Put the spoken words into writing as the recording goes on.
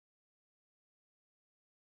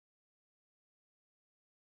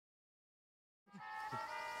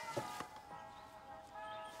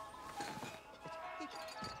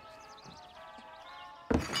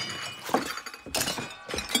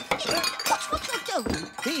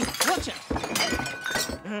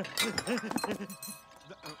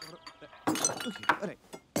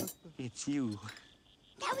It's you.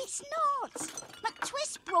 No, it's not.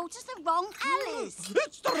 McTwist brought us the wrong Alice.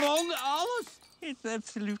 It's the wrong Alice. It's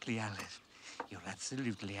absolutely Alice. You're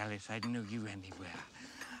absolutely Alice. I'd know you anywhere.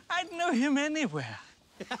 I'd know him anywhere.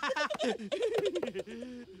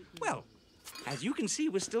 Well, as you can see,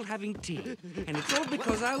 we're still having tea. And it's all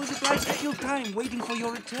because I was obliged to kill time waiting for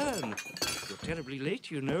your return. You're terribly late,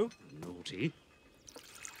 you know. Naughty.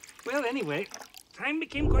 Well, anyway, time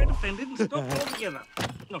became quite offended and stopped altogether.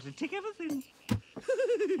 Not a tick ever since.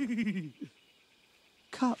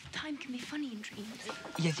 Cut. Time can be funny in dreams.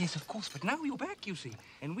 Yes, of course. But now you're back, you see.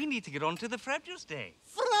 And we need to get on to the Frabjous Day.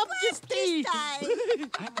 Frabjous Day.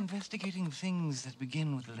 I'm investigating things that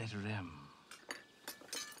begin with the letter M.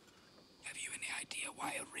 Have you any idea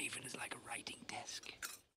why a raven is like a writing desk?